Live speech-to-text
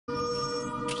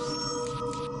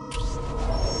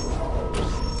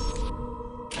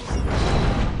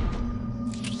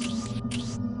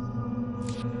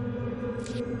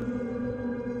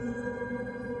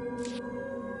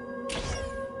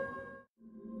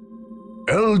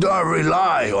Eldar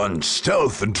rely on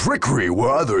stealth and trickery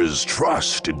where others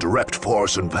trust in direct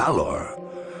force and valor.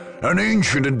 An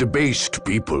ancient and debased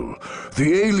people,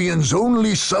 the aliens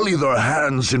only sully their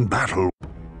hands in battle.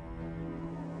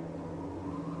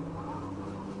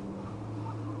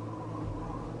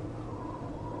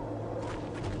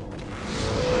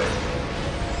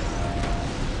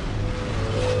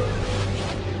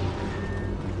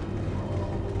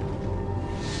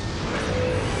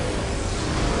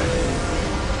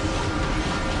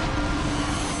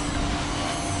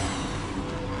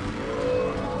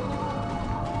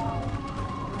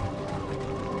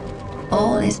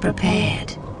 All is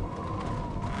prepared.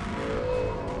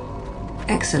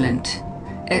 Excellent.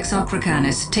 Exarch,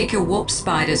 take your warp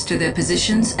spiders to their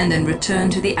positions and then return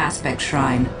to the aspect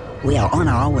shrine. We are on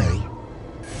our way.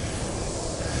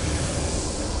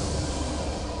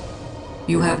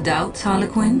 You have doubts,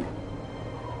 Harlequin?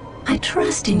 I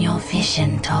trust in your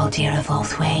vision, tall deer of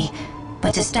Oathway,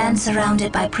 but to stand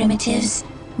surrounded by primitives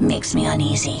makes me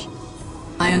uneasy.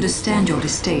 I understand your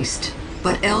distaste,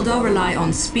 but Eldar rely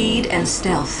on speed and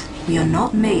stealth. We are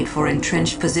not made for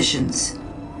entrenched positions.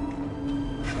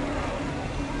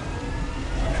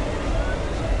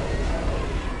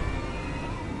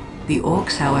 The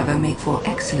orcs, however, make for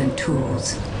excellent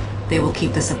tools. They will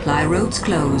keep the supply roads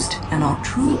closed and our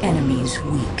true enemies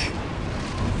weak.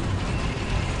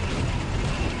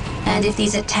 And if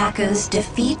these attackers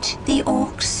defeat the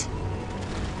orcs?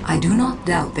 I do not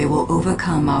doubt they will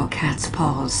overcome our cat's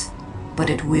paws, but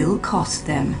it will cost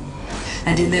them.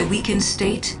 And in their weakened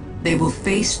state, they will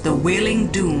face the wailing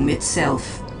doom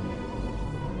itself.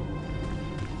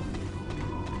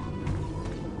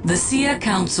 The Seer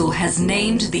Council has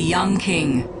named the young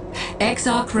king.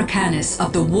 Exarch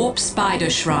of the Warp Spider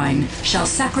Shrine shall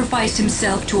sacrifice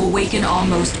himself to awaken our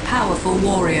most powerful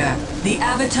warrior, the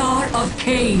Avatar of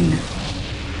Cain.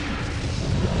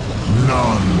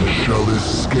 None shall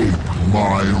escape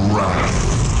my wrath.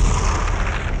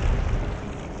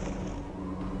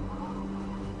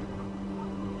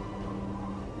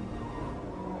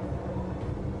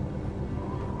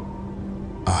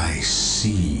 I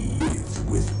seethe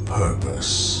with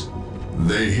purpose.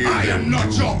 They hear I am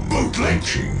not your bootleg.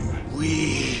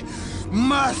 We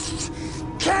must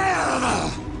kill!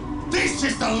 This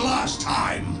is the last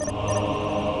time!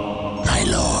 My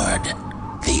lord,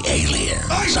 the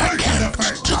aliens are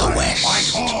camped to the west.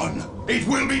 Fight on! It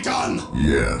will be done!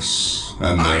 Yes,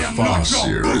 and their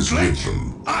Farseer is with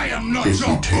them. I am not if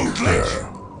your we take bootleg!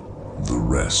 her, the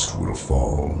rest will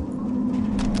fall.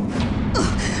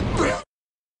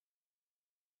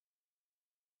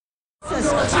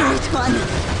 Great one!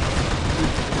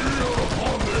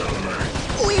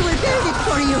 We will build it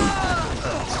for you!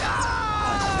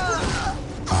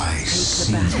 I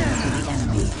see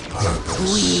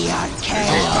purpose. We are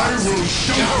chaos! I will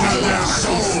shatter their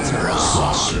souls!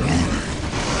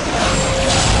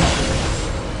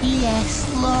 Yes,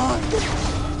 Lord!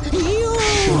 You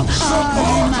are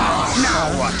Support us! master! Now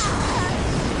what?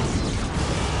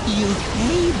 You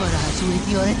favor us with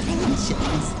your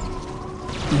attentions.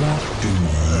 What do you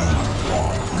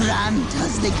want? Grant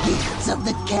us the gifts of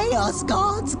the Chaos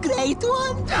Gods, Great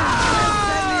One!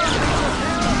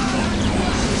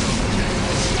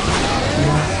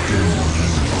 What do you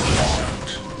want?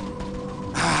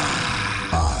 I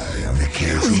am the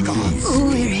Chaos God.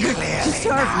 We're here to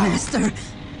serve, Master.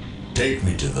 Take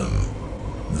me to them,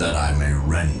 that I may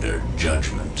render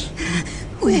judgment.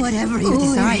 Whatever you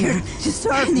desire, to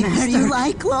serve, anywhere you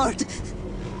like, Lord.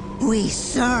 We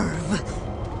serve.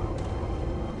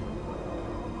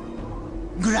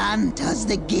 Grant us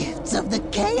the gifts of the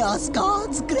Chaos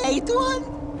Gods, Great One.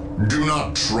 Do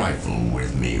not trifle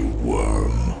with me,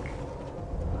 worm.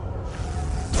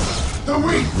 The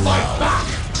weak fight back!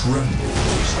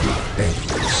 Trembles with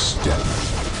every step.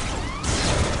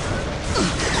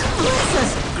 Bless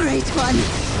us, Great One.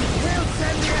 We'll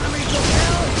send the enemy to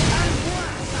hell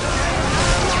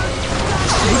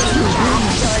If you will,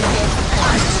 Jordan,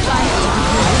 our strife will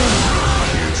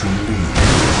Here to lead.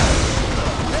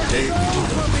 Take me to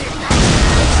them.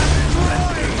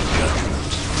 Render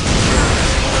judgment.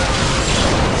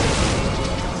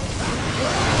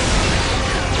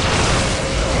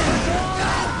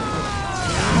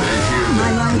 They hear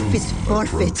My their life is doom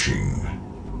forfeit. approaching.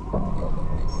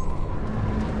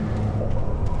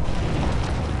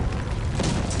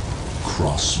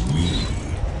 Cross me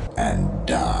and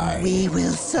die. We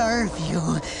will serve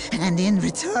you, and in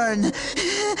return,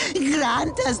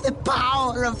 grant us the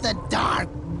power of the Dark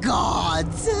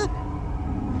Gods.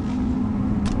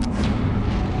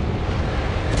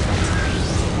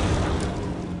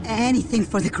 Anything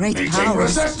for the great Meeting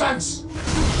powers. resistance!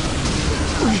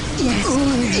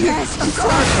 Yes, yes, of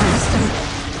course,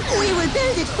 Master. We will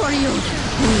build it for you.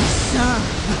 We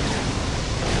serve.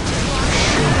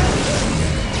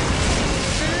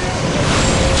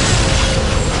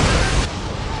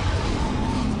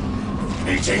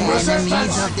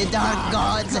 Enemies of the Dark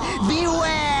Gods,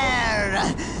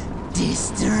 beware!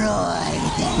 Destroy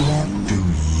them. What do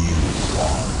you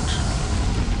want?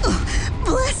 Oh,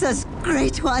 bless us,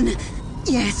 Great One.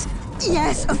 Yes,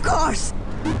 yes, of course.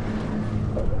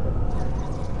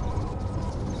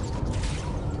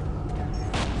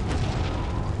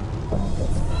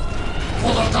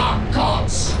 For the Dark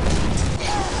Gods!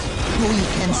 We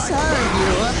can serve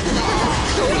you.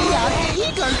 We are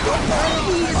eager to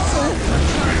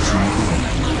please.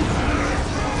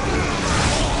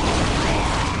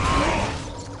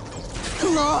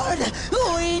 Lord,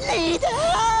 we need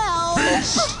help.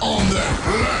 Feast on their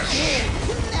flesh!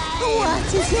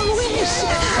 What is your wish,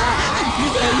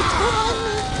 Great One?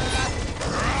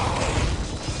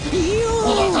 You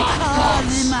are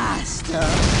the Master.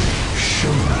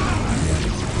 Show me.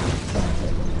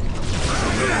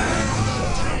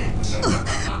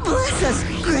 Bless us,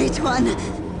 Great One.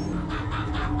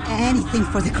 Anything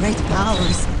for the great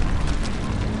powers.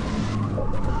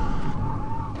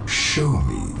 Show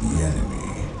me the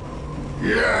enemy.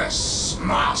 Yes,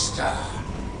 Master.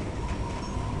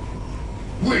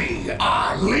 We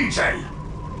are Legion.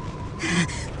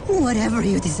 Whatever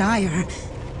you desire.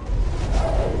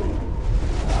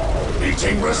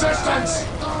 Meeting resistance.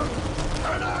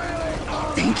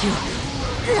 Thank you.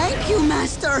 Thank you,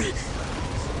 Master.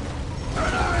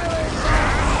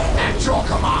 At your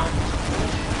command.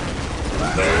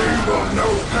 They will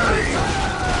know pain.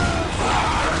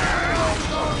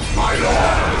 My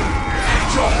lord,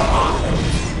 at your command.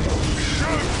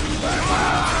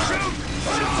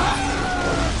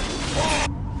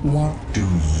 What do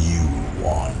you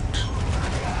want?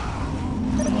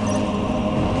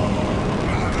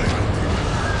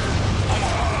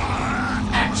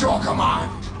 At your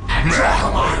command. At your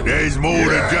command. There's more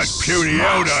than just puny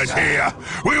Master. Eldars here.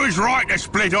 We was right to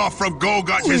split off from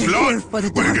Gorguts' We're lot. here for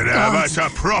the We're Dark gonna have Gods.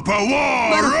 us a proper war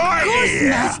But of right course, here.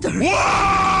 Master.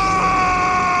 War!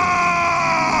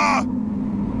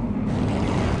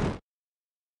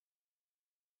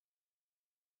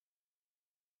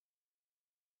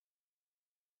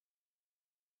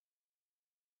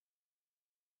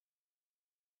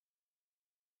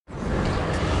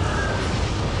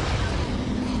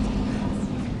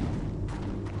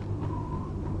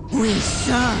 We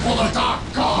serve. For the Dark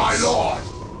Gods. My lord.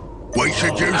 We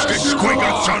seduced the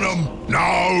squiggers on them.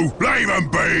 No, leave them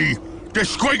be. The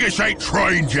squiggers ain't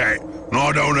trained yet. And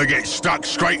I don't want to get stuck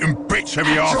straight in bits of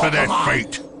you after their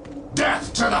feet.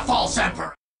 Death to the false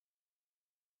emperor.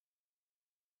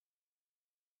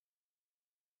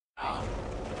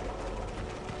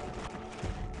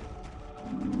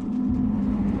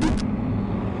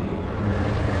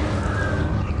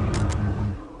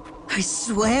 I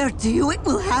swear to you it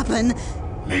will happen.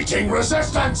 Meeting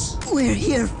resistance. We're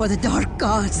here for the Dark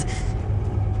Gods.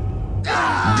 Do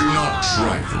not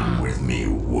trifle with me,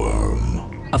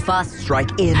 worm. A fast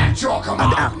strike in At your and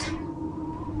command. out.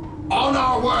 On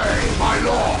our way, my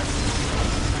lord.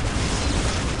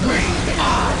 We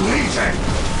are Legion.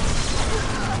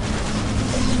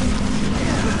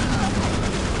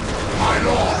 My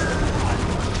lord.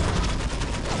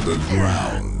 The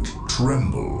ground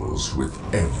trembles with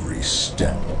every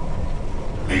step.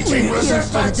 Meeting We're here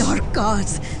for the resistance. Dark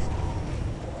Gods.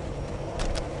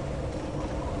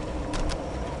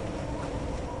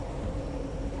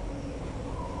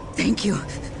 Thank you.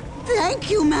 Thank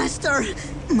you, Master.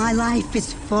 My life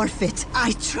is forfeit.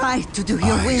 I try to do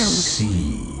your I will.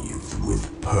 seethe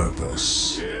with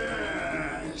purpose.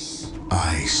 Yes.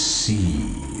 I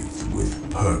seethe with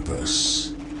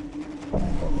purpose.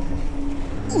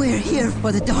 We're here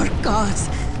for the Dark Gods.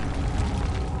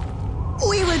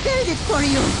 We will build it for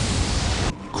you.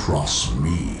 Cross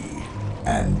me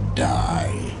and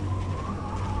die.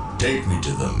 Take me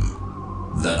to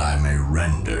them, that I may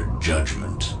render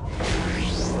judgment.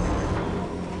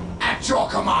 At your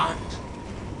command.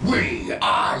 We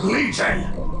are Legion.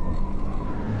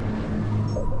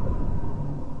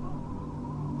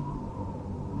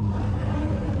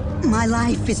 My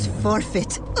life is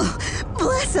forfeit. Oh,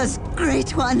 bless us,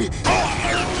 Great One.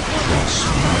 Cross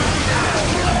me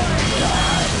and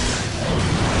die.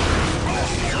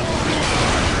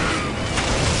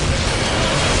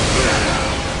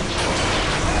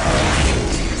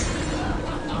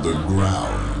 The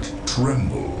ground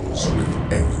trembles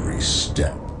with every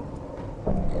step.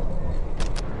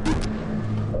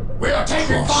 We are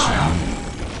taking Cross fire. me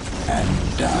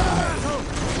and die.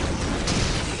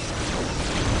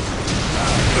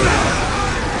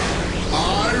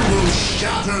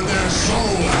 scatter their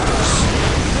souls!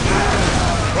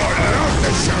 I love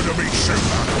the sound of each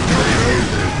super!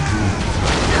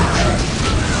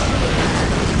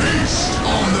 Feast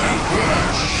on their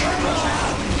flesh!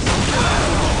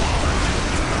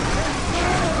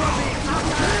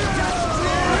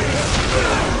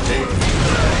 Take me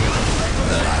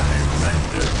that I may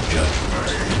render judgment.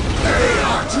 They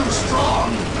are too strong!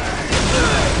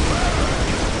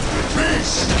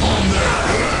 Feast on their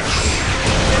flesh!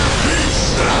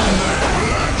 Feast on their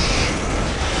flesh!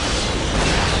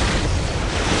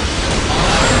 I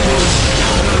will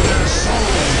scatter their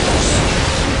souls!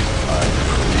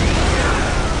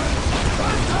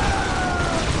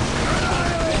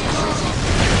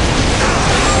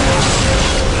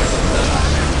 That I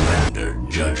may render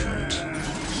judgment.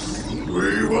 We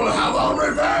will have our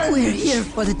revenge! We're here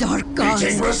for the Dark Gods.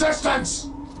 Meeting resistance!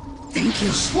 Thank you.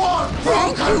 Squad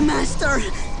broken! Thank you, Master.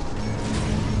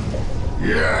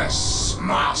 Yes,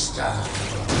 Master.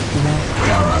 We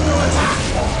are under attack!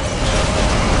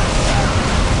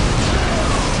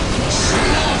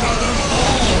 Slaughter them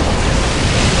all!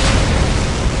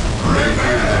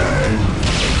 Revenge!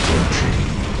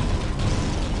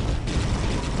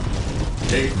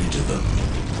 Take me to them,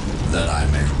 that I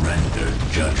may render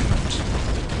judgment.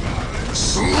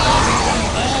 Slaughter them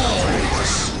all!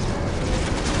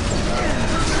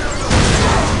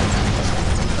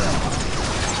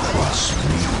 Trust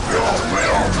me, your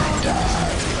will may die.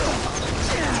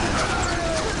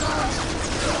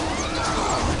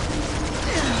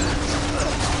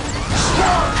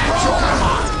 Squad at your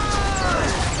command!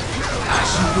 As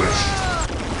you wish.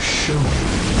 Show me.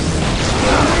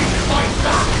 Fight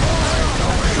back!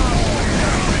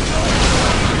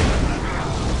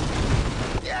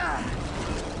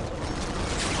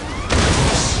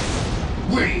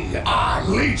 We are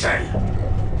Legion!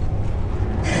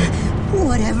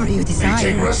 Whatever you desire.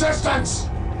 Meeting resistance!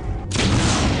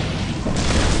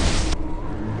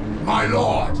 My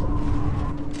lord!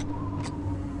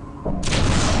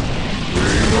 We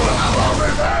will have our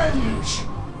revenge!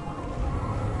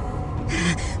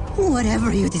 Whatever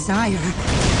you desire.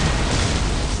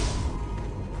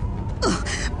 Oh,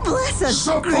 bless us,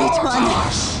 Support Great One.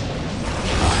 us!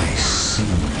 I see.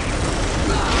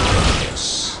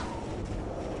 Yes.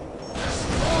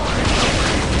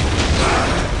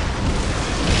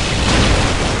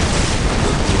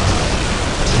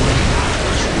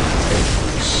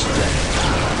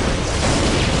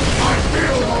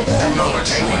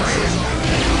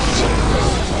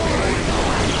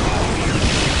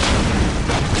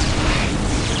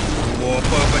 Warp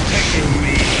overtaking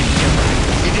me.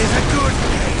 It is a good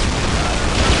day.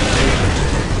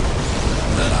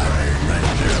 That I may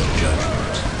render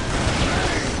judgment.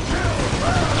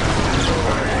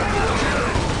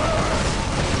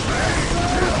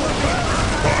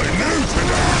 I knew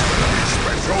today would be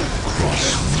special. Cross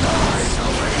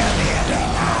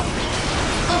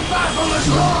the battle is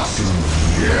lost!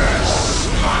 Yes,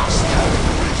 Master!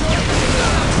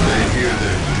 They hear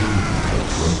their doom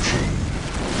approaching.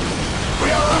 We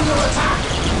are under attack!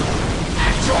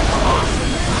 At your command!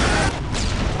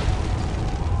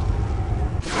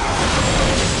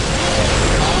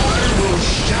 I will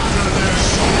shatter their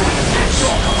souls! At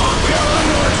your command! We are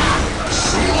under attack!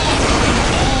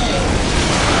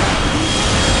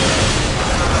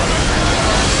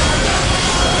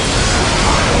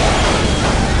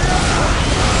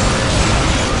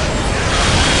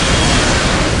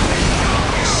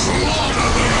 Slaughter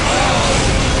them all!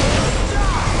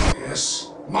 Yes,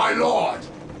 my lord!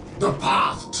 The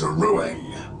path to ruin!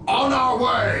 On our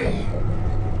way!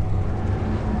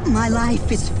 My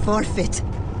life is forfeit.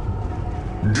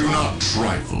 Do not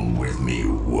trifle with me,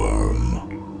 worm.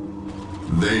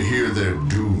 They hear their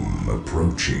doom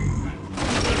approaching.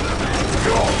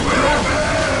 Your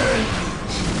revenge!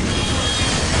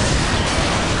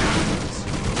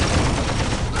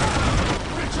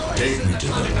 Take me to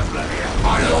them.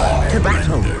 My lord! To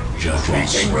battle.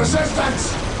 Meeting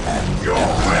resistance! And your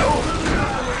will!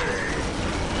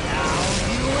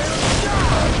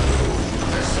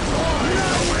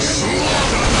 Slaughter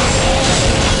them all!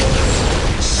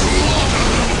 Slaughter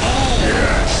them all!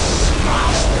 Yes,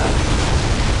 master!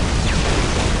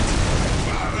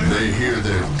 They hear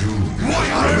their doom. My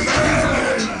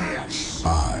revenge! I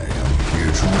am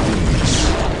here to release.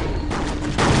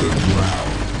 The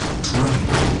ground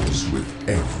trembles with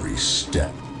every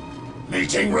step.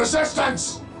 Meeting resistance!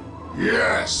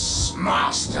 Yes,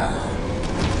 master!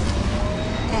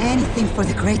 Anything for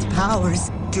the great powers.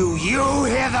 Do you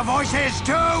hear the voices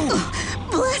too?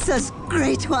 Bless us,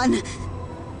 Great One.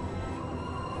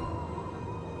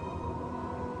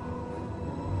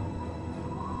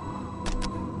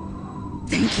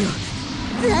 Thank you.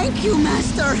 Thank you,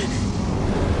 Master!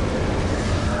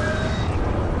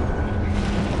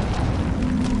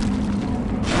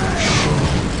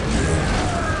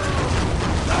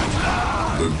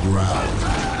 The ground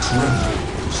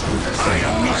trembles with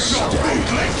every step.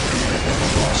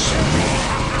 Trust me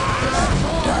and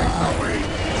die.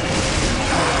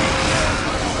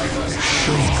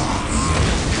 Show me.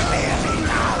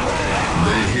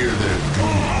 They hear their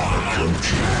doom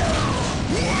approaching.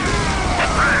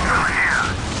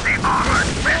 The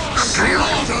armored fist of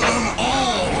chaos. Slaughter them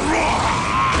all!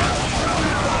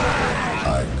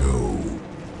 I go.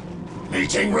 Meeting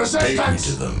Take me resistance!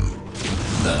 to them,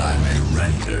 that I may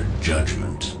render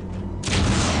judgment.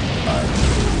 I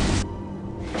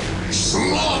go.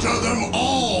 Slaughter them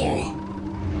all!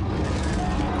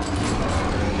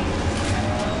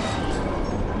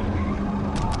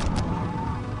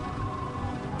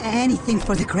 Anything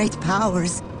for the great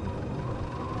powers.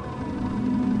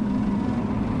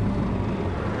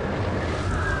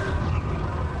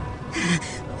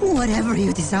 Whatever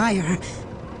you desire.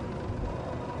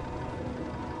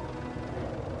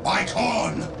 By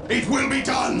Khorne, it will be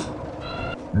done!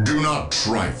 Do not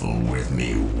trifle with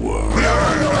me, worm. We are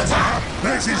under attack!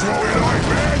 This is what we like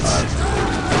best!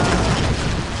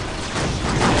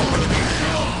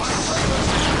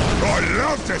 I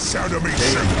love the sound of me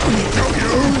shooting! Don't you?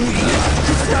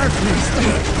 Serve,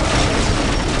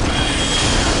 Master.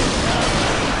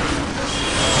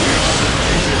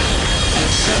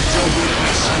 Accept your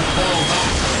weakness and fall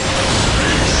back!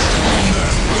 Feast on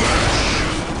their flesh!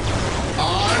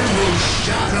 I will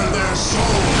shatter their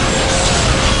souls!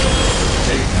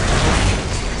 Take me,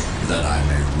 that I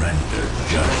may render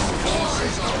judgment.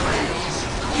 Forces of chaos!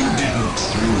 You didn't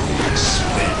truly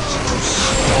expect to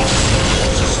stop the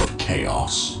forces of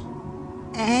chaos.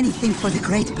 Anything for the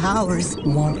great powers.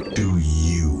 What do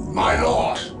you My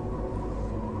lord!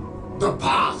 The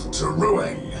path to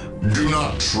ruin! Do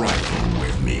not trifle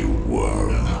with me,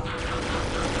 worm.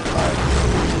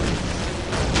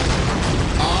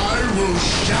 I will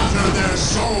shatter their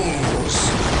souls!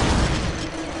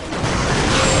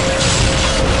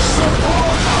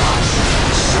 Support us!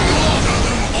 Slaughter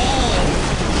them all!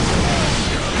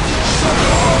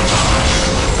 Support us!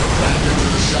 Back into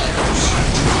the shadows!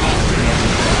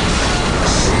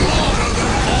 Slaughter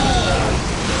them all!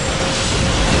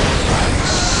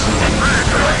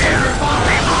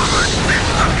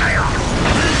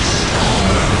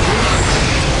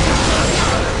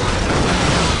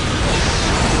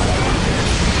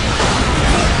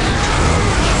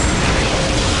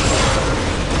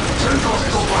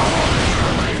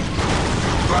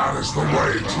 That is the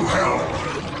way to hell!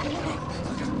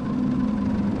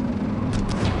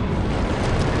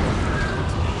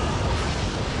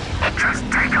 Just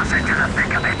take us into the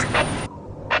thick of it!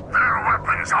 Their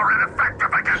weapons are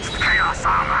ineffective against chaos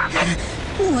armor!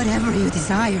 Whatever you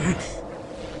desire.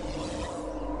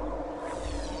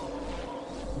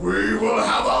 We will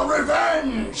have our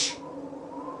revenge!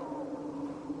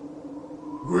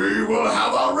 We will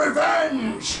have our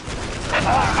revenge!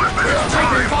 All weapons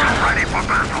taking fire! Get ready for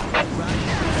battle!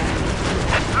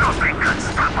 Nothing can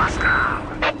stop us now!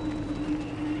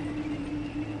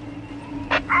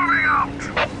 Moving out!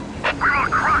 We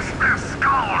will crush their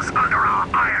skulls under our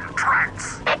iron treads!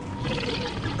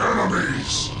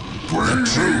 Enemies! We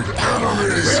need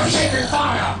enemies! We are taking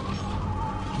fire!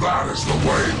 That is the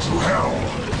way to hell!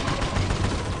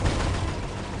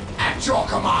 At your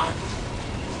command!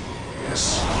 Yes.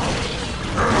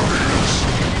 Enemies!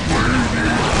 We need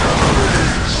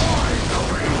enemies!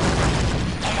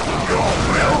 Your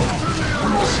will? We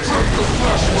will strip the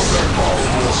flesh from their bones!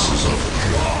 Forces of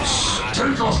chaos.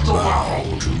 Take us to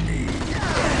battle! To me.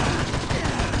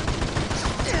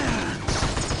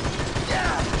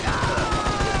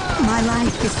 My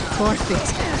life is forfeit.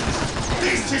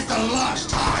 This is the last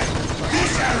time!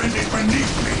 This errand is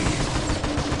beneath me!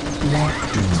 What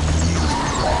do you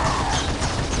want?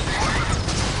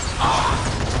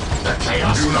 The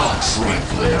chaos Do not gods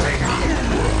trifle living! with me,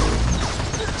 worm.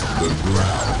 The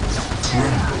ground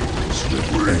trembles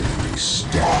with every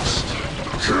step.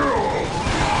 Kill!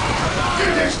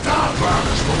 It is done! That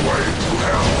is the way to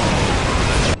hell!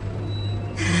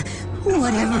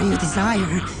 Whatever you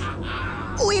desire.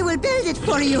 We will build it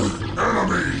for you.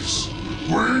 Enemies!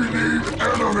 We need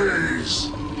enemies!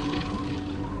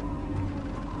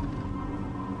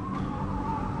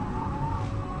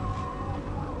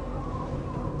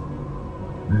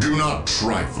 Do not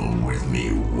trifle with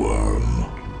me, worm.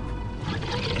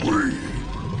 We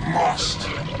must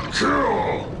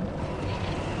kill!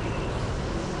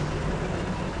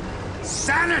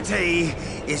 Sanity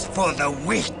is for the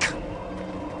weak.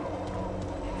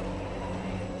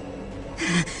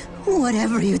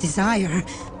 Whatever you desire.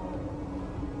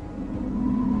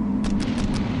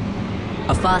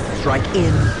 A fast strike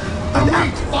in and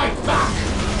out. Fight back!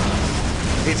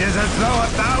 It is as though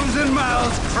 1,000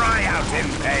 mouths cry out in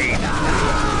pain.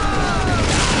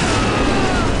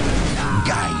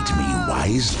 Guide me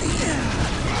wisely.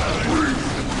 We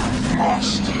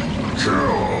must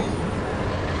kill.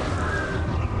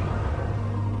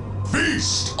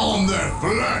 Feast on their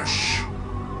flesh.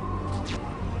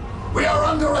 We are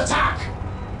under attack.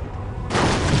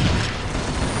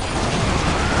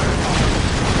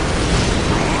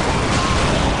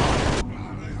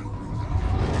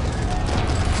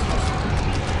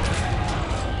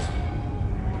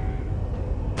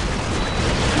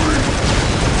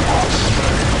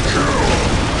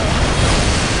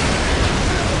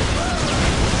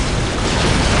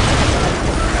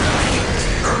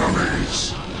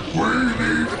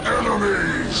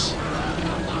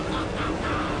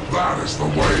 That is the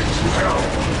way to hell.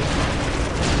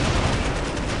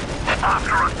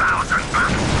 After 1,000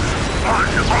 battles, one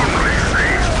only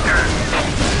saves death.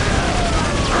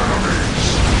 Enemies!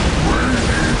 We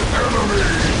need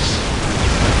enemies!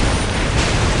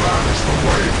 That is the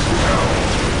way to hell.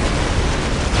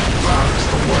 That is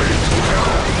the way to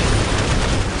hell.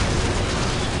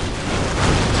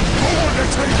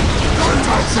 Don't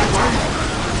touch the way!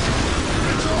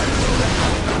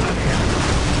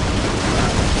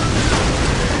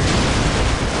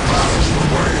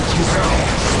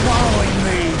 Swallowing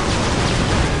me!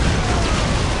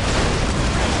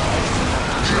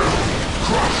 Kill,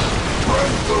 crush,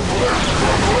 rend them limb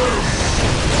from limb!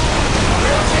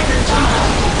 They are taking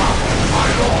time to battle, my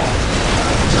lord!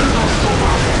 Take us to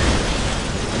battle!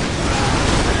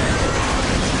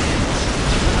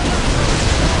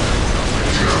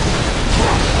 Kill,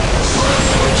 crush, rend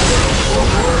them limb from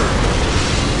limb!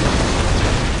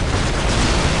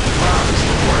 That is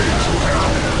the way to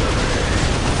hell!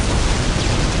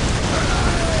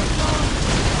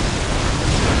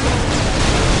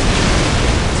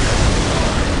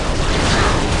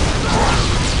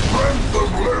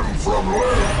 Limb from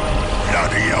limb!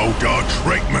 Bloody Eldar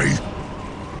trick me!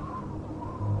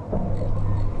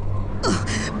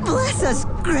 Bless us,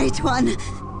 Great One.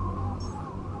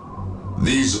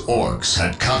 These orcs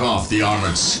had cut off the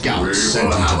armored scouts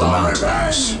sent into the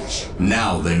mountains.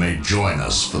 Now they may join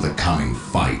us for the coming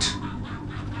fight.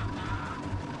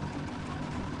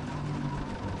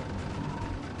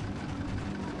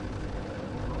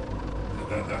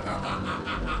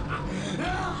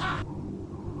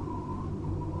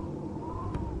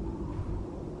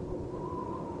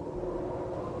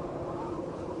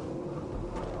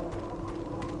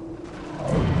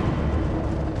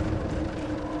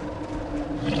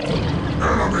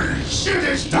 Enemies! It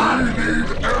is done! We need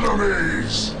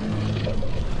enemies!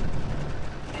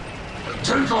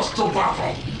 Take us to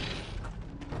battle!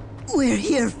 We're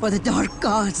here for the Dark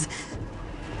Gods.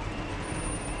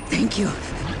 Thank you.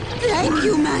 Thank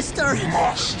you, Master!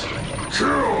 Must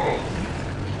kill!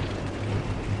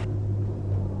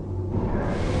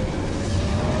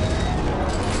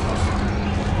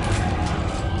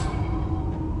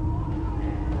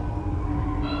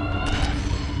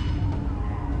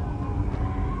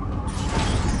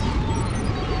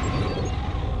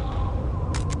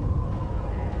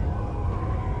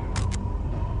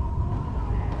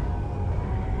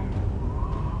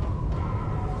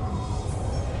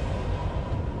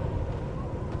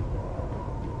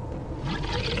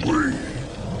 We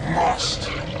must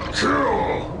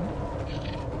kill!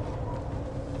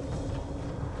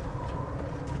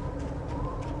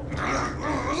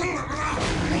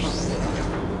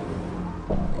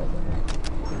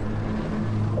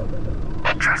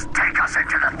 Just take us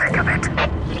into the thick of it.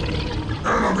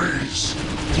 Enemies!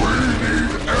 We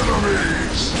need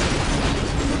enemies!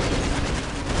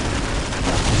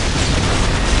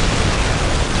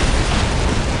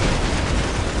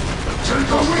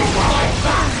 Take us to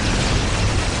battle!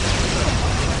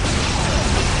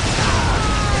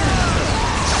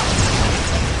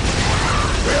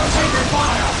 We are taking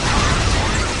fire!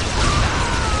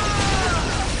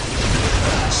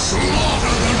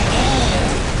 Slaughter them all!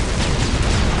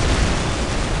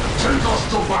 Take us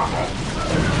to battle!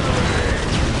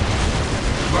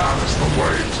 That is the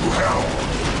way to hell!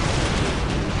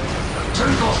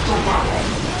 Take us to battle!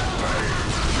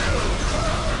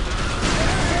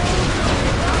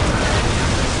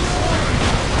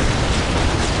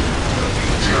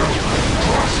 Kill,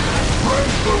 crush,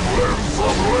 rend them limb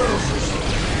from limb!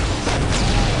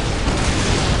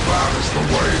 That is the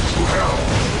way to hell!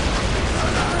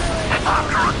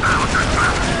 After 1,000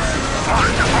 battles,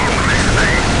 one only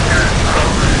saves death.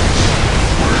 Enemies!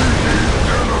 We need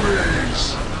enemies!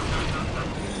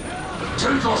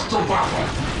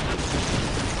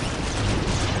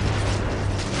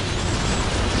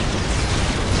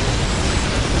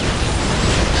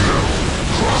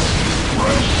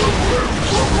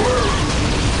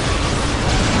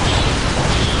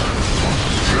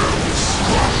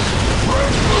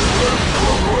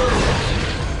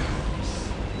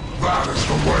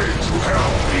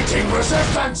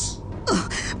 nonsense!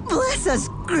 Bless us,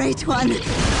 Great One. Enemies!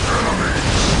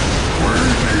 We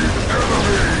need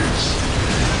enemies!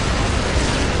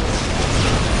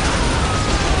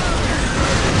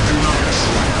 Do not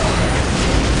surrender.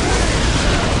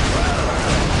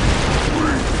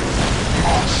 We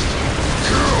must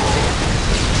kill.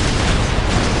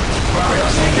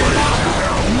 That's the way to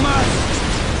hell. Must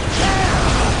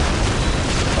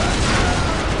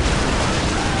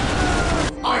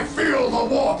I feel the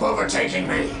warp overtaking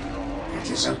me. It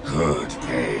is a good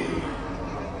pain.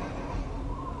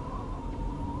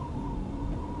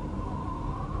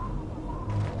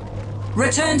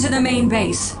 Return to the main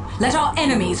base. Let our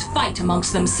enemies fight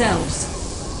amongst themselves.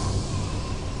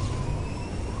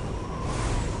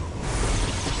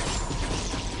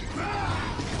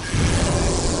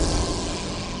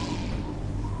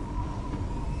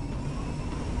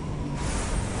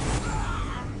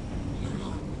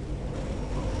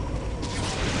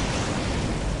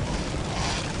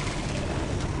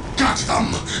 Get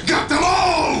them! Get them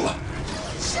all!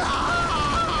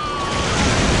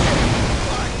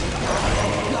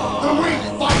 The weak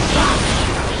fight back!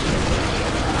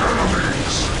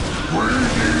 Enemies! We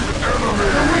need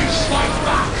enemies! The weak fight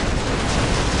back!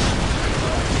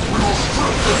 We will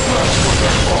strip the flesh from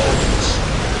their bones!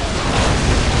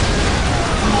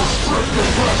 We will strip the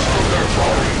flesh from their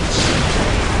bones!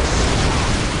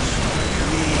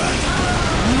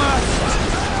 must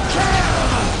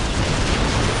kill!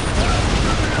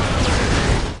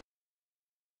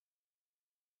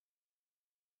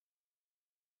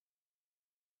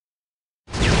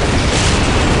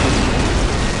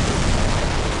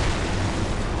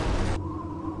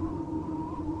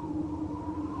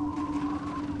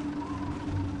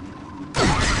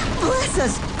 Bless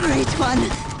us, Great One.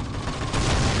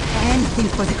 Anything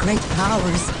for the great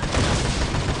powers.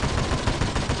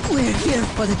 We're here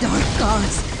for the Dark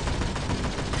Gods.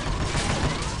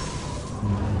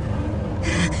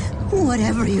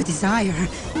 Whatever you desire.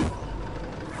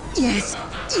 Yes,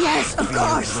 yes, of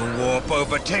course. The warp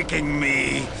overtaking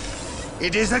me.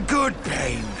 It is a good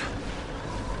pain.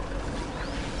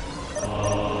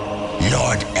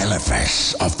 Lord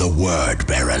Eliphas of the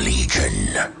Word-Bearer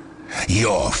Legion.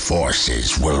 Your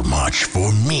forces will march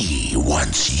for me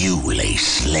once you lay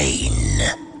slain.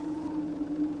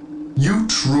 You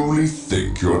truly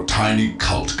think your tiny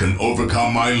cult can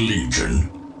overcome my legion?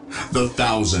 The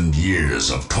 1,000 years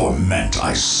of torment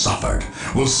I suffered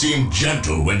will seem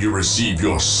gentle when you receive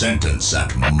your sentence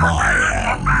at my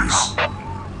hands.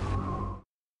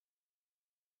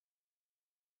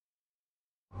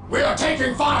 We are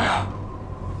taking fire!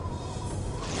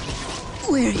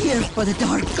 We're here for the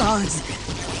Dark Gods.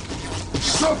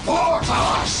 Support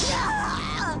us!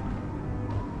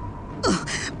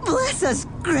 Bless us,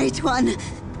 Great One.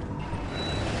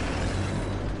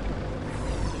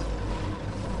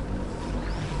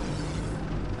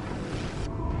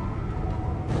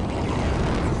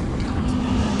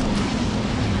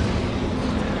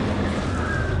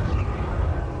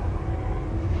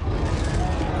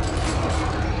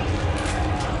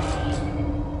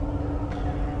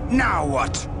 Now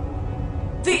what?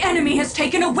 The enemy has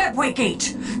taken a webway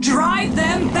gate. Drive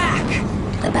them back!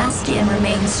 The bastion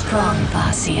remains strong,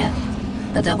 Farseer,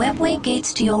 but the webway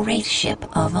gates to your wraith ship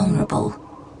are vulnerable.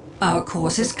 Our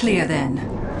course is clear then.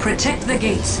 Protect the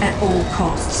gates at all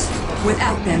costs.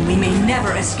 Without them, we may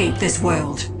never escape this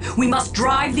world. We must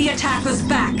drive the attackers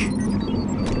back.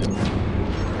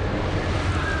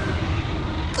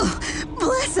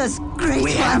 Bless us, Great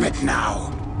We One. have it now.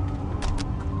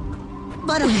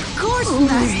 But of course,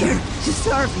 Master. To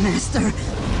serve, Master.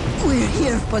 We're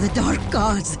here for the Dark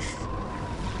Gods.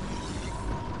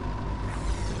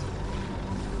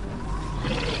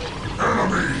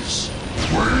 Enemies!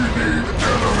 We need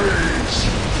enemies!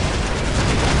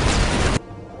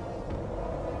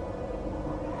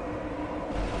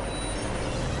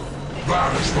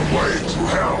 That is the way to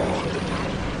hell!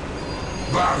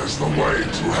 That is the way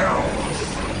to hell!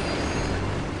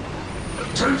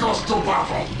 Take us to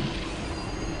battle!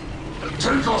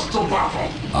 Take us to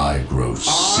battle! I grow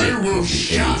sick I will of the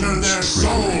shatter aliens' their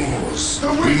trickery.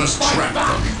 souls! We must track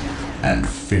them and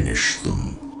finish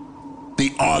them.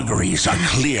 The auguries are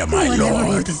clear, my Whatever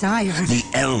you lord. desire. The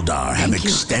Eldar have Thank you.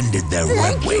 extended their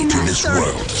Thank webway you, to this Master.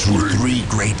 world through 3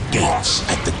 great gates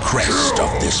at the crest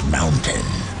of this mountain.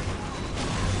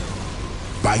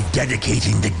 By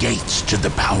dedicating the gates to the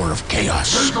power of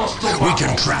chaos, Take us to we can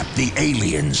battle. trap the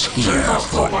aliens here Take us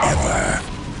to battle. forever.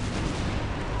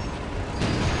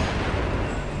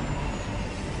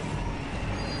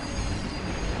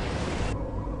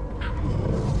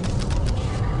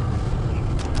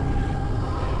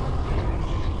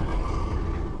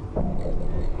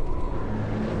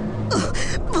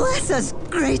 Bless us,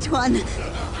 Great One.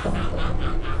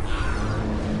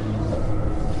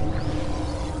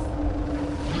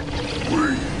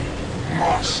 We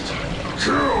must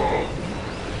kill!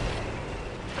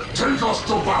 Take us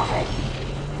to battle!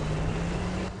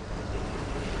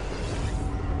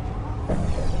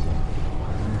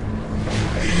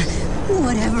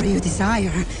 Whatever you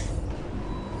desire.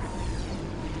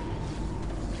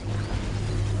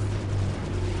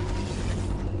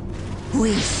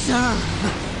 We serve.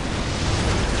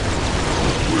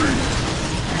 We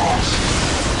must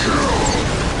kill!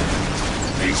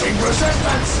 Meeting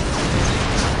resistance!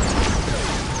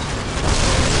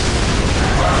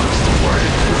 That is the way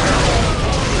to hell!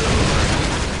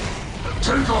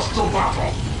 Take us to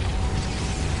battle!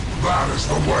 That is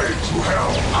the way to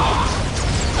hell!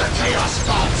 The Chaos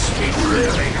Gods speak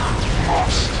clearly now!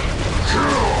 Must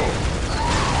kill!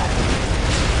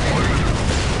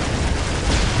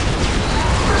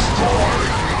 Destroy!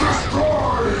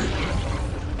 Destroy!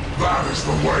 That is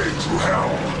the way to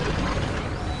hell!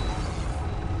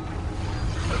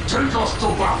 Take us to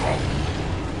battle!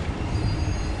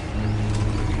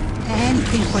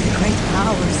 Anything for the great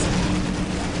powers.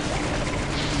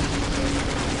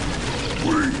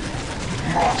 We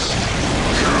must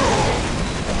kill!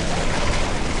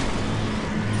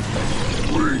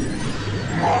 We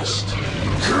must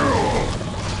kill!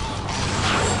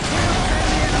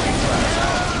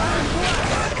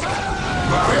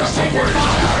 That is the way to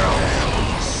hell!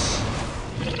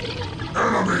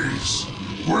 Enemies!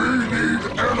 We need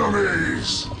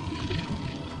enemies!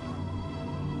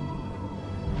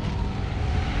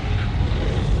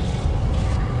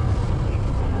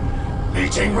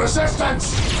 Meeting resistance!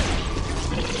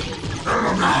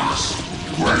 Enemies!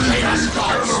 We need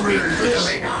enemies!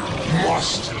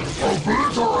 Must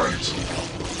obliterate!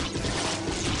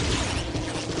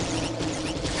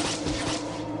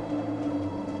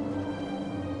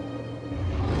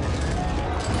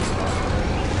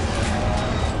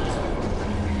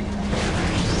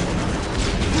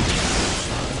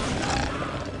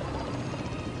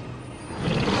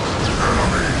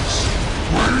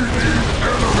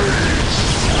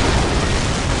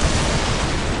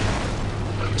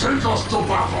 Take us to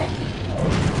battle!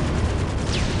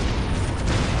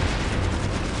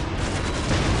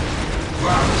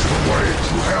 That is the way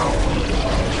to hell!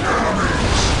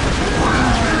 Enemies! We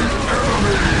need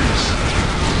enemies!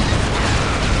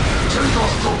 Take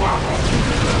us to battle!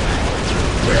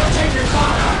 We are taking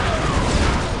fire!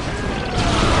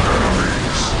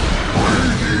 Enemies! We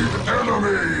need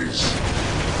enemies!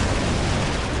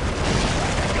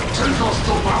 Take us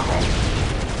to battle!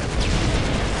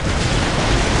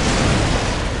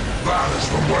 That is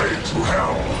the way to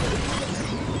hell!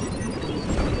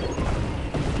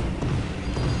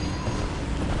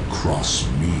 Cross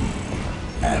me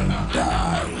and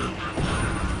die.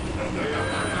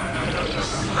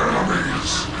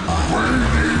 Enemies! We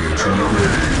need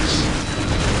enemies!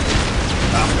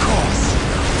 Of course,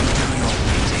 do your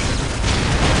bidding.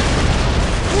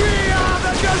 We are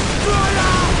the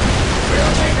Destroyer! We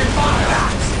are taking fire!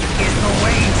 That is the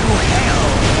way to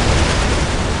hell!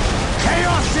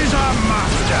 Chaos is our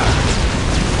master!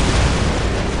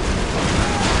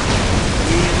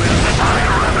 We will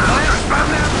fire the flesh from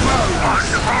their bones!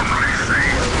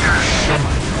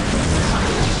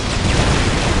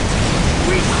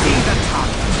 We see the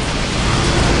target!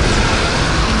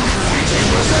 Meeting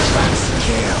resistance!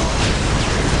 Kill!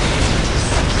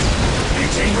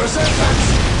 Meeting resistance!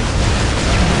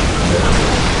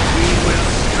 We will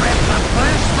strip the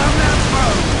flesh from their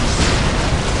bones!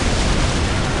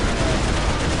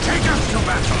 Take us to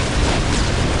battle!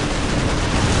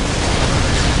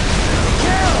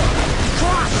 Kill!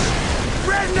 Crush!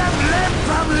 Rend them limb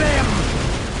from limb!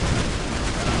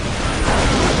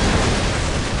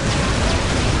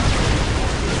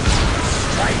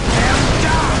 Strike them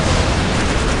down!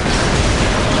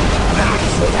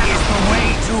 That is the way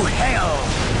to hell!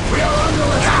 We are under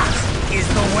attack! That is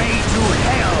the way to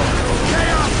hell!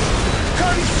 Chaos!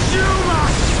 Consume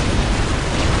us!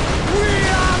 We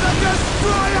are the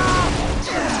Destroyer!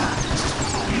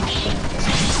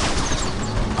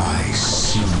 I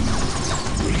see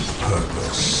with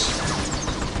purpose.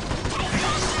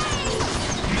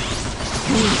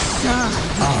 We serve.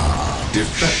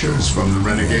 Defectors from the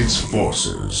Renegade's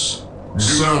forces.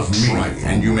 Serve me,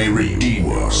 and you may redeem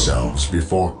yourselves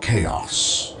before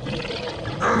chaos.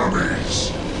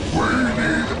 Enemies! We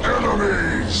need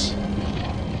enemies!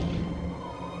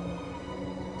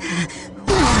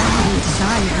 Whatever you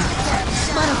desire.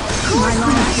 But of course my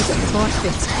life is a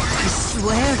forfeit. I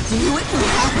swear to you it will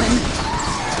happen.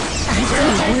 As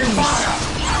you wish.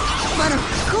 But of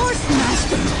course,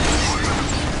 Master.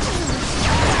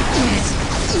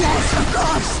 Yes, of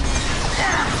course.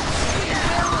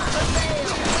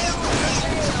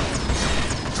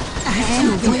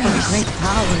 Anything for the great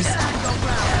powers.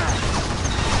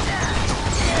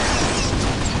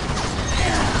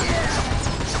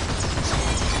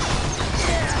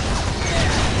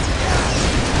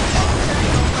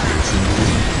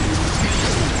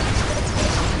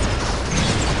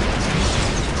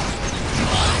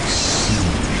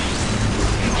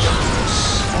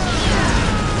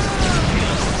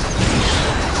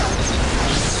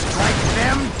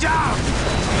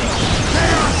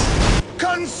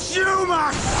 Consume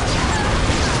us!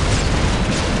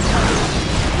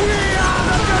 We are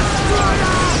the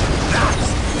Destroyer! That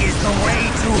is the way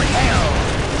to hell!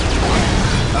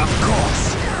 Of course,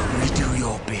 we do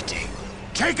your bidding.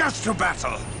 Take us to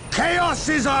battle! Chaos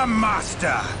is our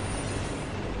master!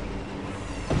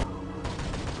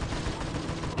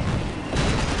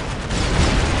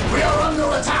 We are under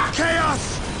attack!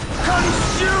 Chaos!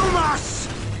 Consume us!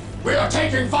 We are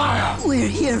taking fire! We're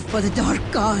here for the Dark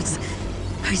Gods.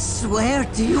 I swear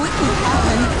to you it will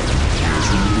happen.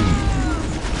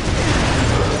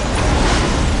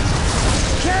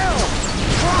 Kill!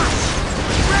 Crush!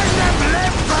 Rend them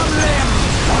limb from limb!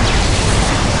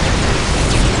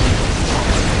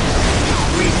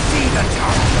 We see the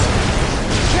target!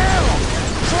 Kill!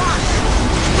 Crush!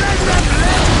 Rend them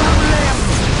limb from limb!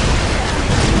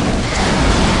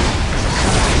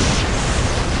 Crush!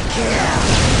 Kill!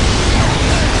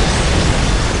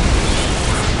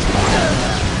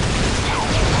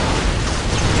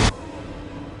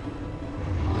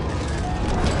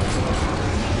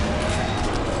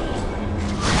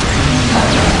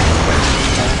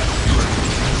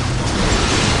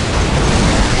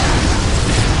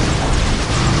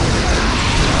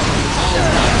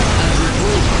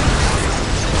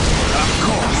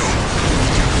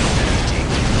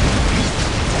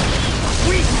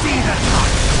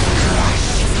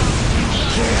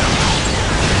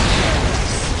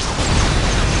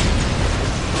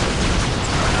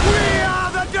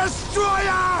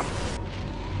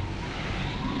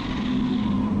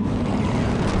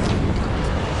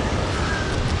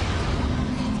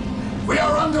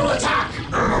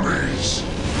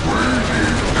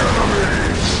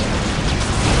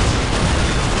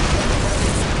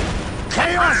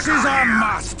 Chaos is our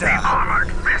master! The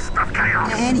armored fist of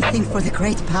chaos! Anything for the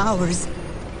great powers.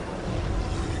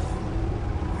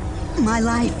 My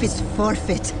life is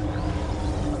forfeit.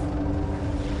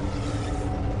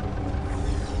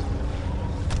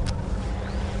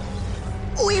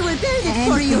 We will build it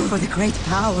for you! For the great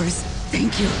powers.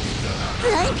 Thank you.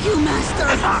 Thank you, Master!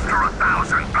 After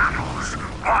 1,000 battles,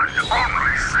 one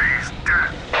only sees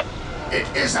death. It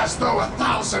is as though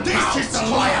 1,000 This is the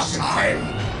last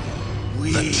time!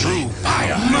 The true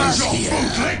fire Not is your here.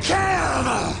 bootlick!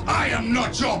 I am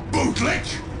not your bootlick!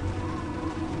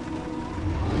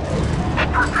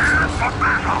 Prepare for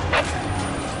battle!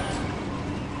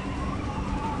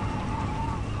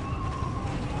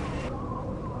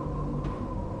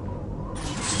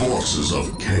 Forces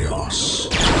of chaos,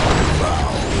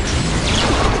 bow to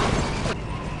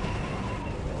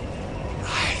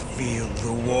I feel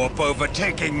the warp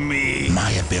overtaking me.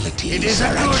 My abilities It is a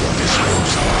are at good your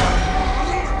disposal.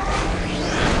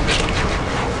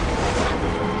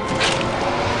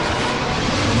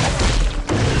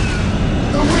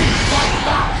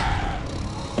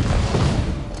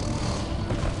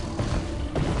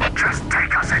 Just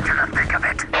take us into the thick of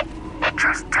it.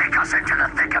 Just take us into the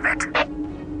thick of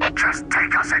it. Just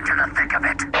take us into the thick of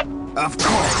it. Of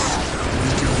course.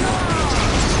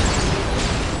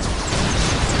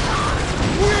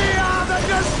 We are the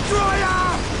Destroyer!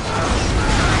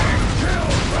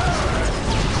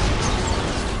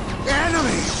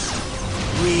 Enemies!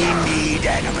 We need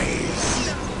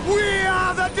enemies! We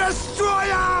are the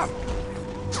Destroyer!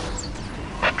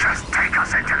 Just take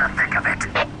us into the thick of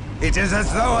it. It is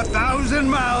as though 1,000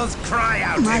 mouths cry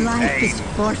out My in life pain. is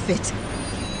forfeit.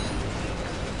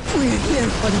 We're here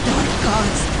for the Dark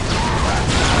Gods.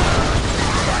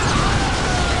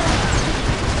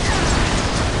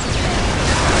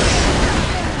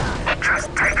 Just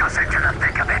take us into the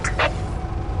thick of it.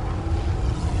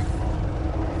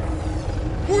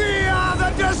 We are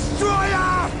the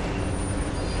Destroyer!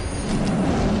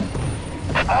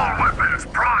 All weapons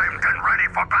primed and ready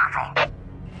for battle.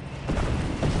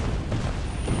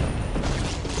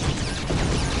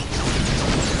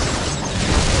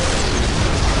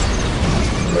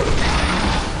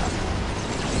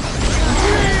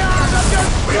 We are the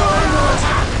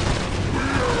Destroyer!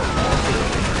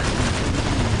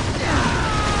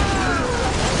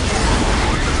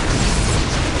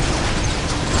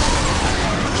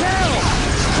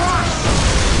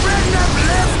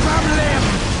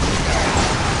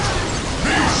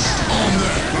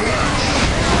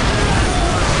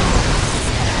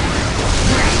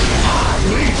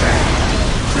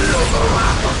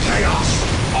 chaos!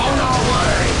 On our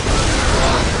way!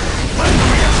 When do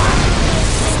we attack?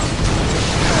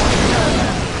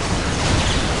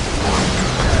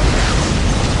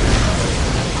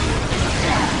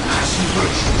 As you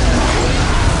wish.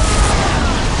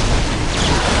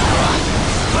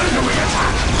 When do we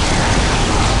attack?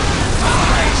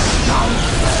 I scum!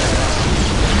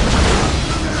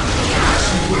 As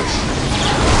you wish.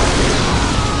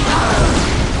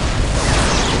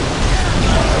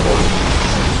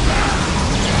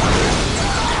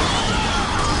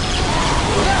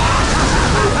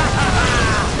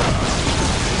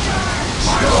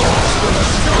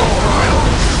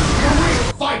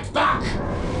 Fight back!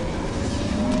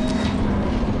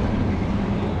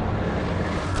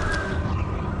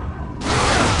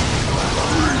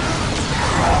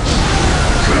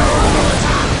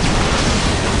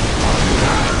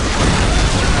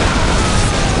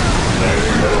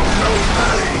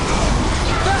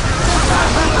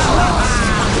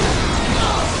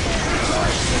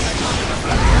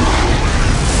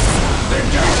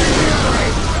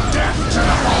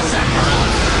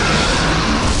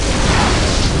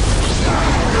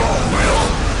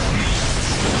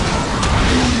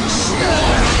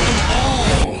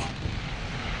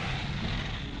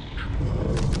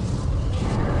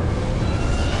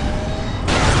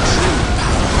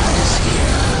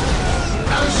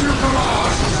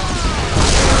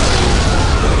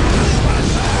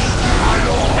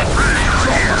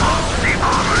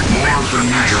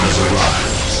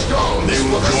 They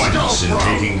will join us in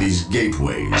taking these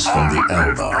gateways from the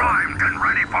Eldar. Primed and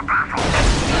ready for battle.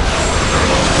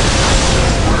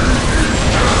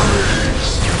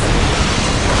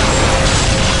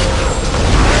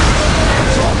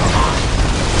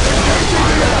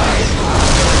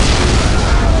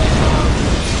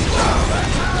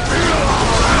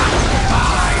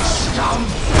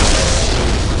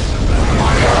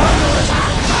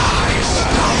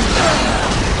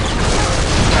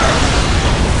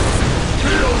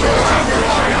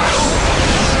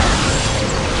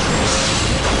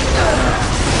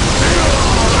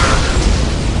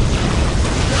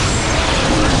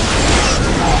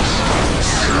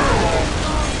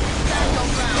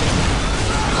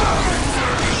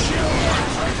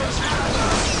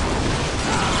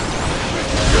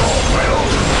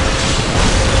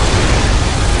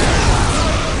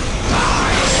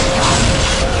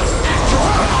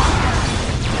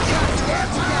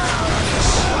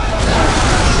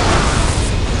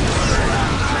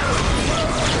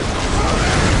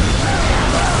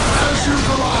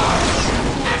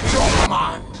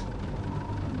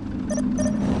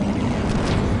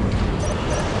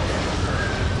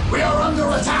 We are under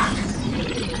attack!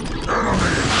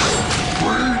 Enemies!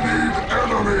 We need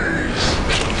enemies!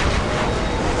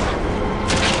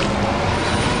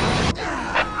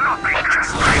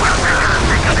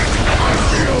 I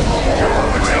feel the war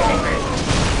overtaking me!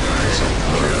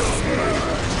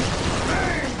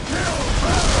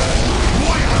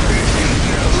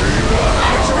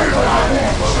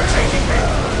 Overtaking me!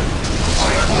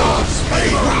 I cannot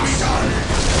speak us!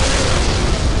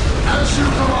 As you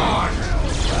command!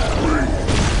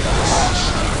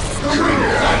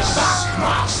 Fight back,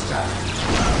 master!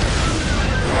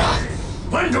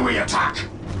 When do we attack?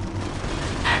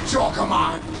 At your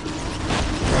command!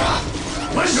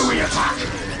 When do we attack?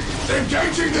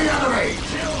 Engaging the enemy!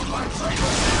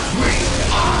 We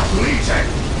are legion!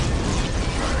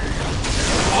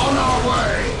 On our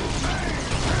way!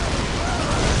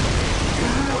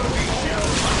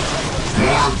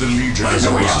 More of the Legion has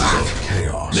arrived.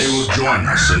 Chaos. They will join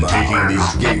us in taking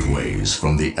these gateways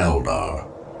from the Eldar.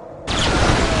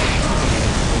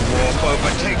 Warp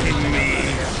overtaking me.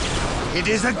 It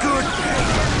is a good day.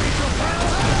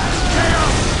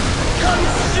 Chaos!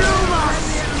 Consume us!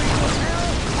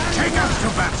 Take us to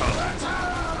battle!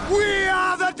 We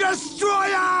are the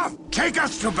destroyer! Take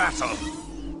us to battle!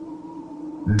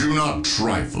 Do not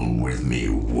trifle with me,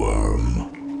 worm.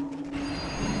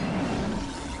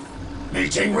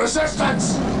 Meeting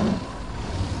resistance!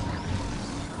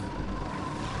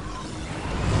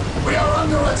 We are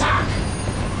under attack!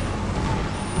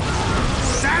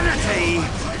 Sanity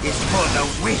is for the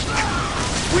weak.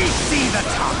 We see the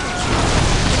target.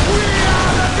 We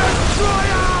are the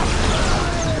destroyer!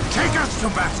 Take us to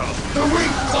battle! The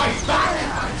weak fight back!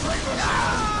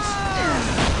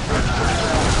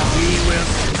 We will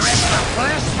strip the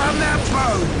flesh from their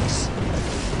bones!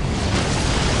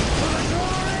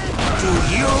 Do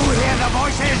you hear the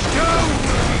voices too?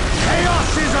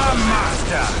 Chaos is our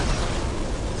master!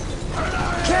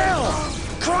 Kill!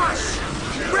 Crush!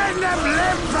 Rend them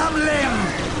limb from limb!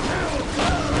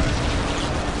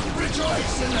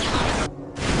 Rejoice in the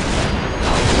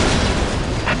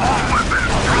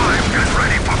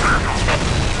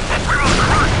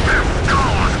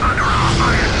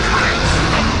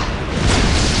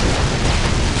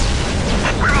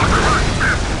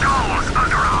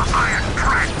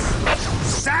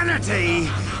Unity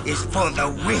is for the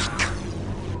weak.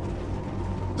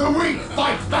 The weak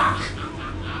fight back!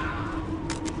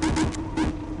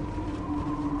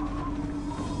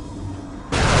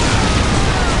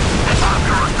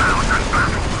 After 1,000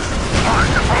 battles,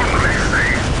 one only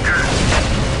stays dead.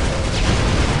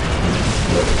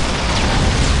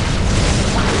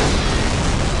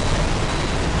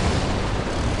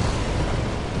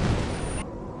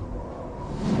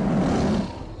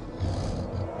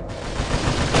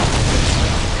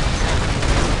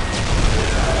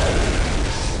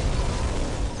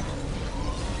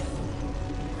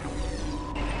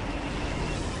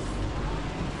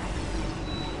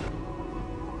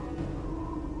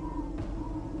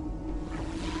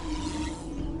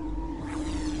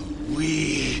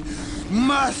 We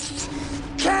must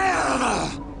kill!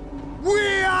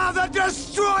 We are the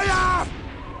destroyer!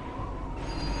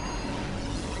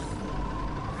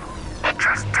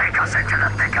 Just take us into the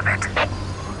thick of it.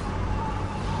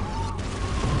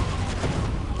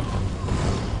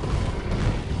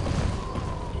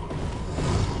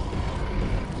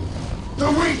 The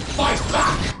weak fight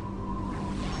back!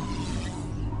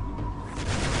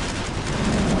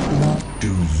 What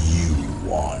do you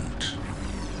want?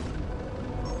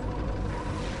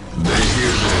 They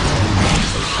hear their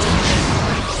dreams approaching.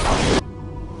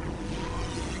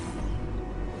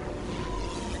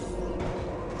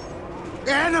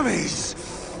 Enemies!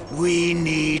 We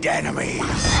need enemies.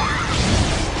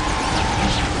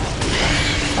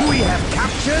 We have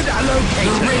captured a The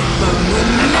location. Rainbone will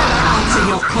never answer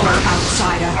your call,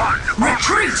 outsider.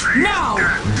 Retreat now!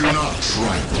 Do not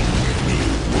trifle with me,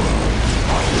 world.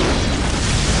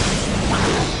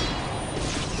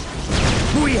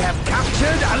 We have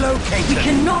captured a location. We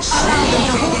cannot allow them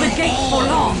to hold the gate for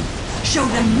long. Show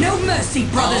them no mercy,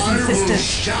 brothers and I will sisters.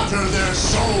 shatter their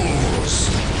souls.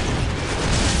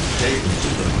 Take me to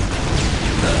them,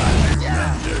 that I may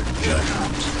render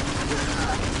judgment.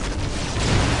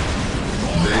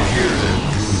 They hear their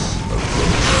doom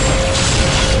approaching.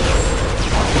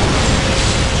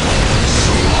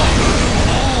 Slaughter them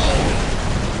all!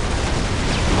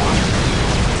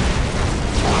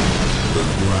 The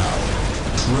ground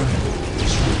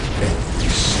trembles with every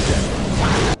step.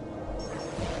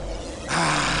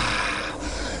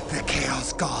 The Chaos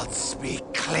Gods speak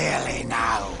clearly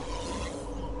now.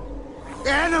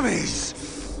 Enemies!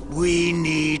 We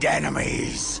need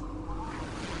enemies.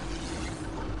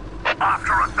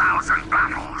 After 1,000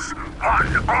 battles,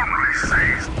 one only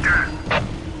stays dead.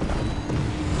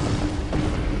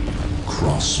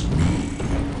 Cross me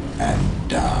and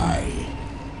die.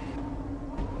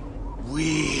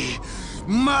 We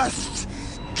must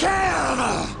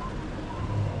kill!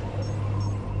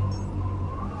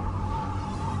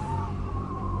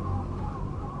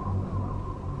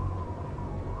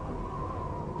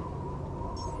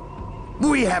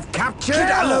 We have captured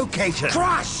a location.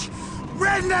 Crush!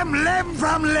 Rend them limb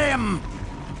from limb!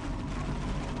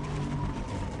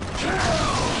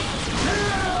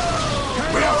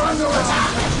 We are under attack!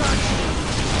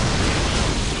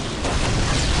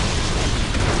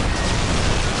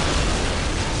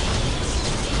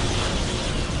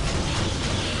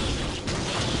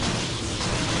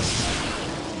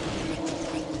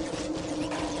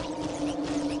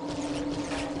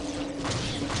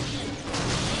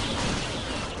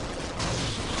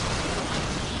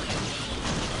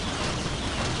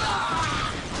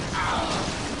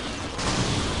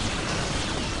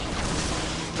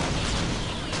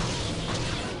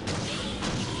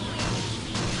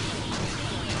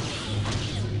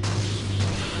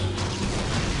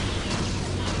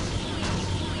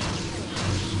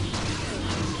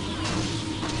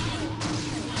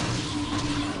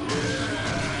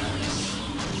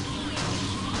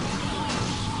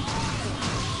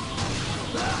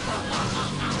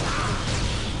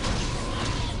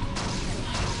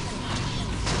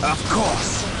 Of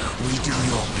course, we do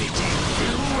your bidding.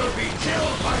 You will be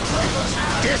killed by traitors'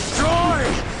 hands! Destroy!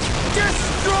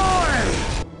 Destroy!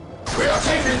 We are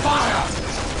taking fire!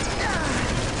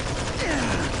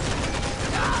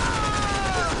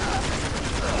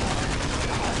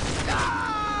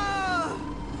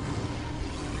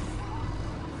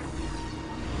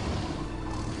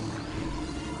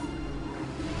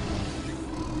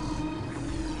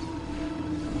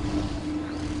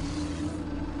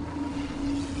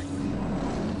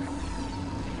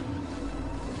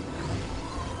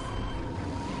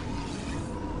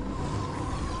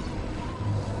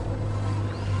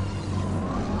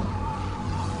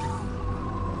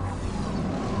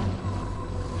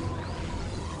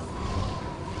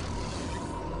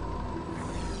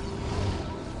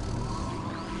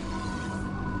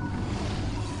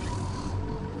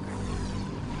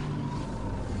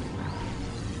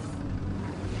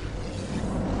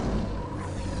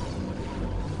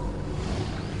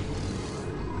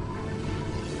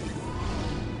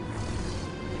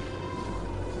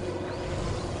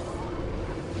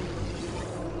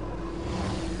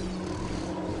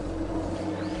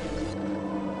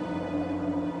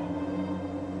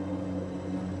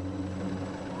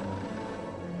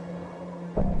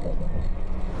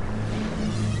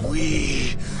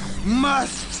 We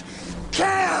must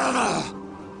kill!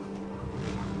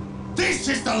 This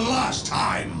is the last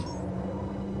time!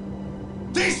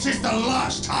 This is the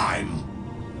last time!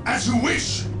 As you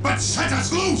wish, but set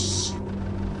us loose!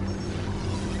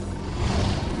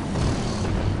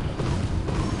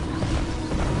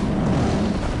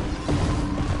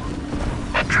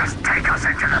 Just take us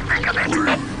into the thick of it. We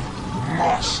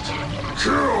must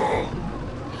kill!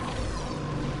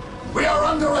 We are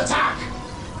under attack!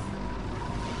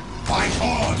 Fight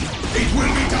on! It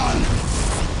will be done!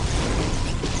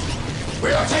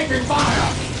 We are taking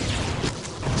fire!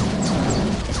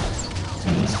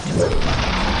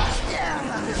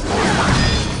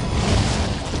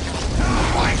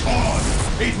 Fight on!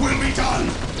 It will be done!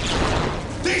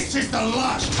 This is the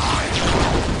last time!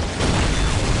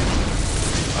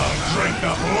 I'll drink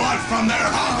the blood from their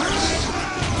hearts!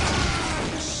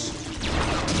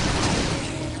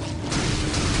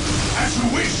 As you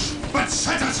wish, but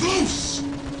set us loose!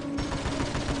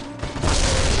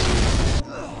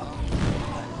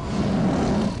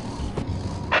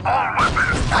 All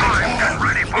weapons primed and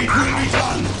ready for It will be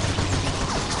done!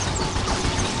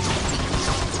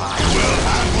 I will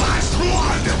have last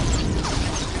blood!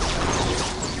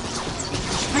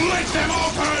 Split them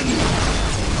open!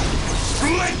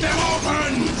 Split them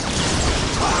open!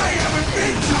 I am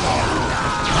invincible!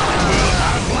 I will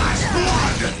have last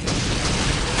blood!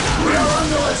 We are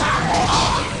under attack!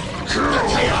 The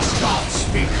Chaos Gods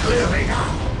speak clearly now!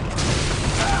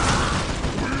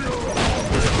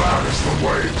 That is the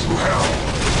way to hell.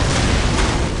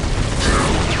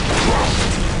 Kill, crush,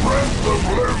 rend them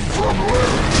limb from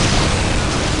limb.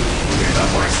 Hear the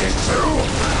voices too?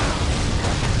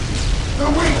 The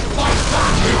weak fight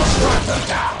back, we will strike them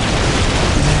down!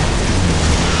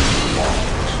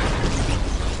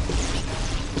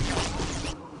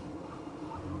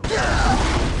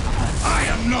 I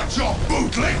am not your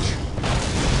bootlick!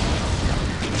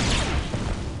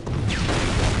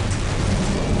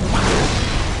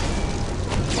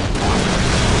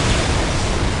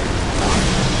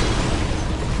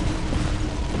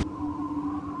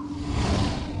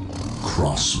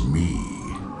 Cross me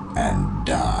and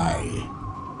die.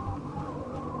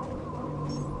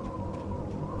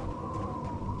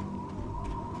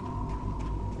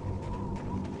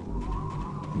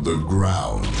 The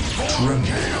ground trembles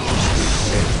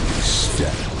with every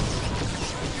step.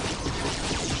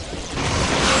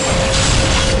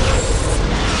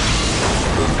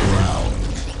 The ground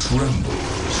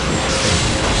trembles with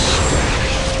every step.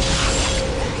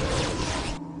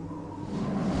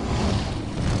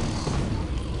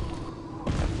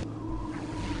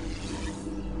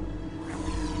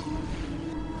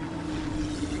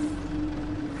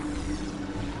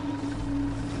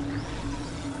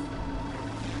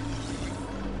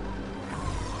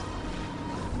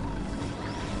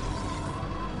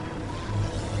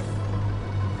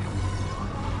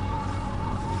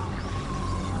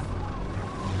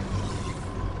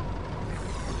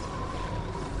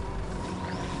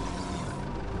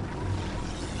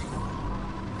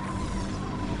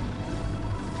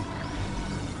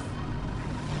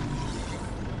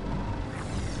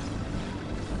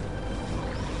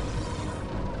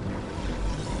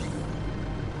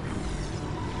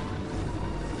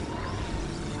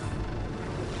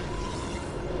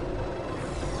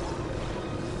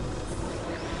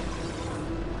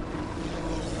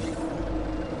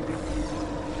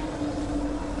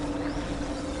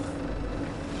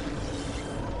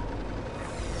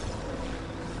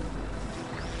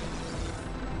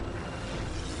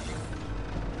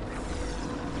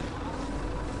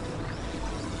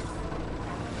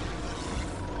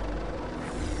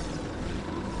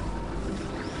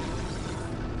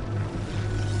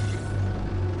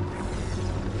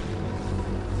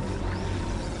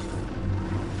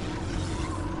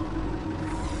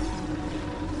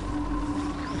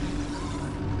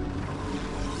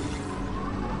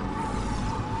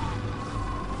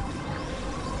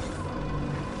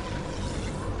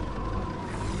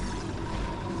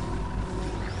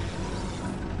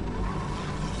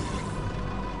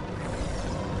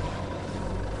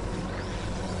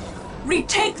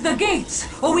 Retake the gates,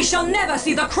 or we shall never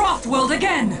see the Croft world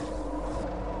again!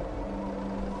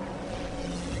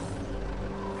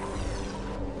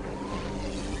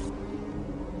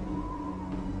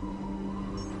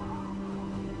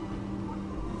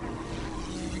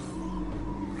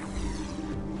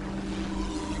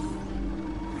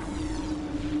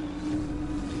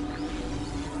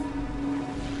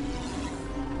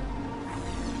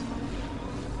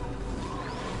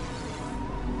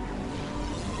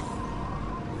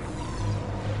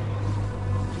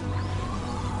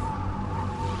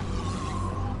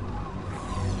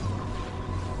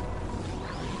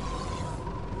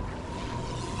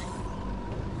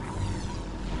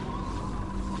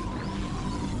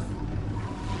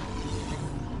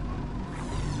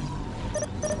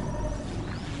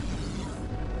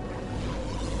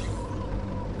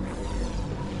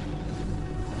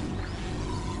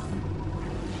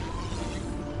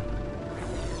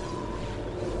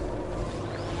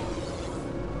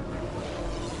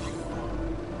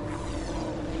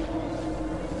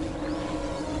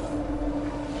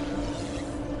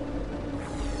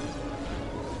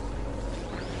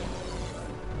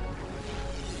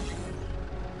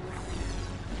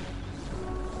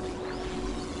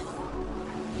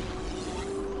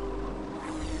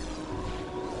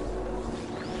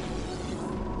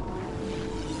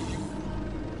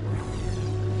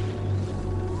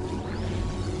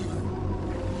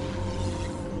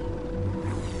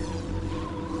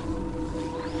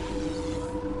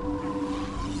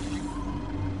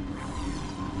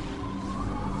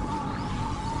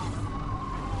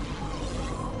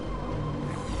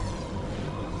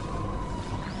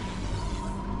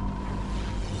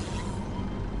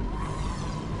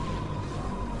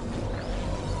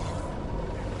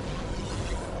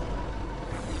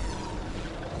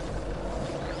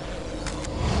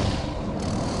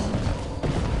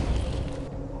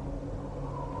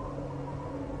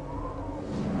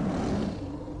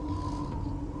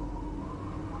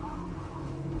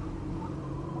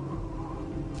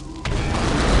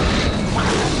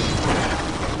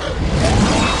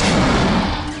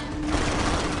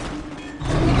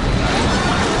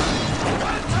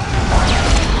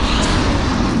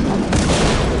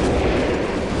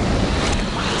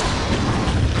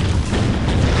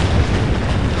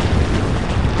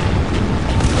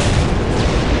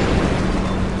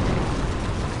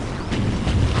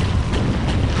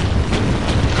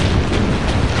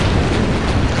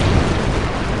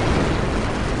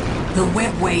 The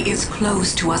webway is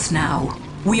closed to us now.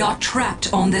 We are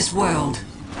trapped on this world.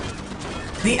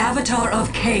 The Avatar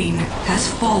of Cain has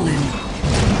fallen.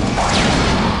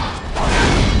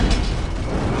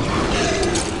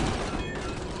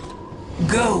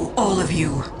 Go, all of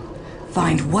you.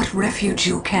 Find what refuge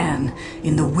you can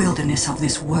in the wilderness of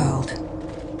this world.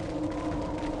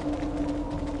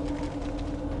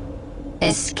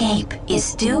 Escape is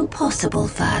still possible,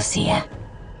 Farseer.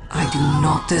 I do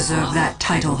not deserve that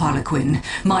title, Harlequin.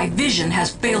 My vision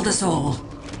has failed us all.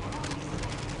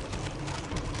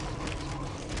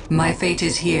 My fate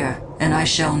is here, and I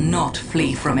shall not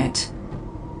flee from it.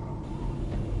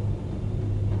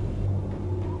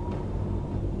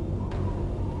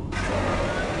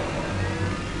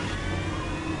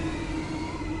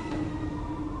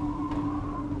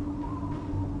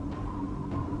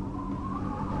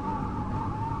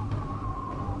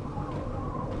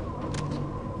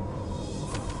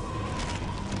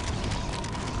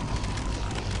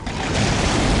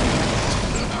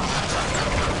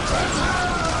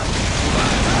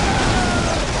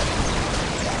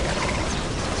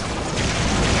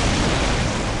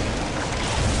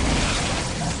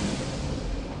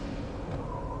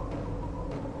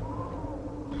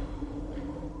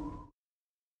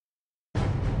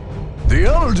 The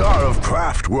Eldar of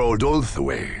Craft World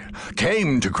Ulthwé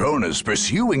came to Cronus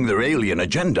pursuing their alien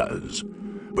agendas,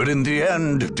 but in the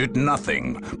end did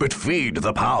nothing but feed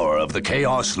the power of the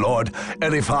Chaos Lord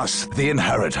Eliphas the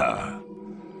Inheritor.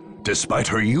 Despite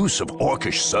her use of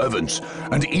orcish servants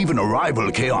and even a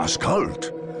rival Chaos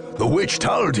cult, the witch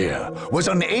Fell-dar was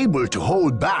unable to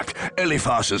hold back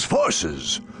Eliphas's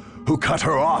forces, who cut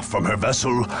her off from her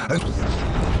vessel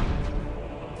and